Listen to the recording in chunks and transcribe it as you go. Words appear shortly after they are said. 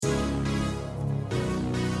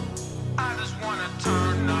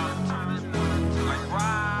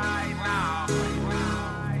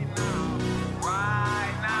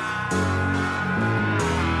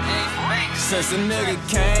Since a nigga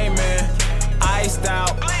came in, iced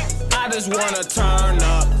out, I just wanna turn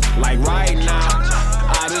up, like right now.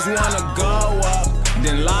 I just wanna go up,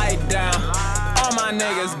 then lie down. All my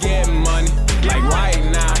niggas get money, like right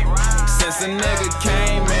now. Since a nigga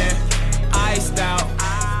came in, iced out,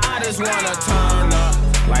 I just wanna turn up,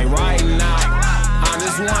 like right now. I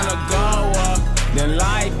just wanna go up, then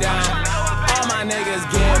lie down. All my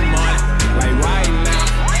niggas get money, like right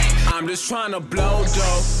now. I'm just tryna blow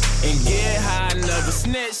dough and get high, never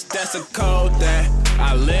snitch, that's a code that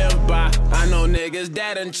I live by. I know niggas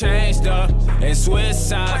that done changed up and switched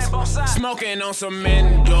sides, smoking on some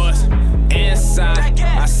indoors. Inside,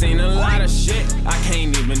 I seen a lot of shit I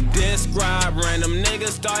can't even describe. Random niggas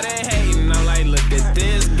started hating, I'm like, look at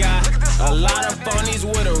this guy. A lot of phonies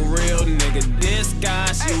with a real nigga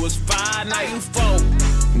disguise. You was 5, now you 4.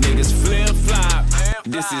 Niggas flip-flop,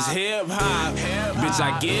 this is hip-hop. Bitch,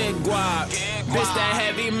 I get guap. Bitch, that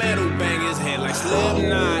heavy metal bang his head like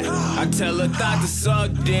Slipknot. I tell a thought to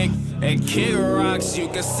suck dick and kick rocks. You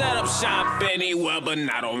can set up shop anywhere, but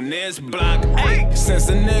not on this block. Ay. Since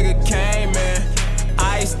a nigga came in,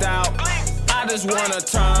 iced out, I just wanna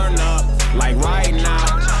turn up, like right now.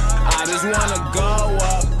 I just wanna go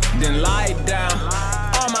up, then lie down.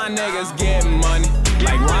 All my niggas get money,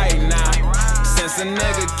 like right now. Since a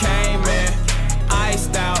nigga came in,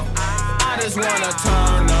 iced out, I just wanna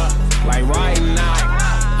turn up, like right now.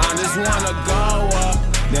 I just wanna go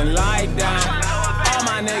up, then lie down. All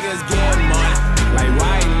my niggas get money, like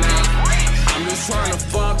right now. I'm just tryna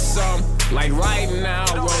fuck some, like right now.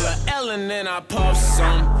 Roll a L and then I puff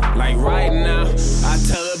some, like right now. I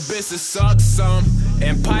tell a bitch to suck some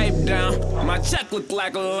and pipe down. My check look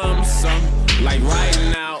like a lump sum, like right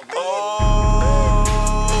now.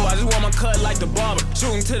 Oh, I just want my cut like the barber.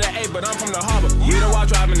 Shooting to the A, but I'm from the harbor. You know while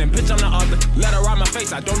driving and bitch, I'm the author. Let her ride my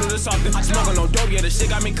face, I don't do this often. Smoking no dope, yeah, the shit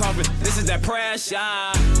got me coughing. This is that pressure,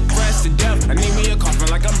 fresh to death. I need me a coffin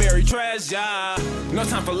like I'm buried treasure. No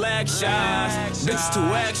time for lectures, bitches too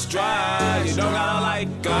extra. You don't gotta like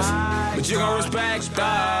us, but you gon' respect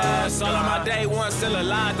us. All of my day ones still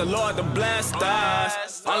alive, the Lord done blessed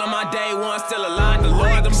us. All of my day ones still alive, the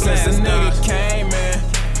Lord done blessed us. Since a nigga came in,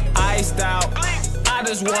 iced out, I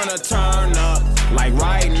just wanna turn up, like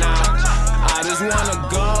right now. I just wanna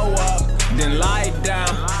go up, then lie down.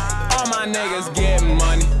 All my niggas get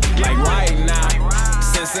money, like right now.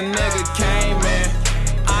 Since a nigga came in,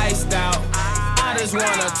 iced out, I just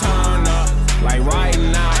wanna turn up, like right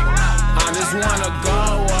now. I just wanna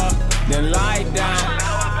go up, then lie down.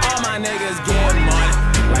 All my niggas get money,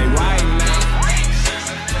 like right now. Since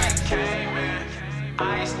a nigga came in,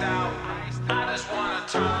 iced out, I just wanna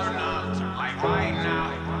turn up, like right now.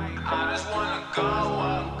 I just wanna go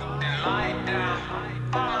up, then lie down.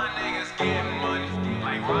 All my niggas get money,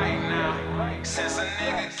 like right now. Since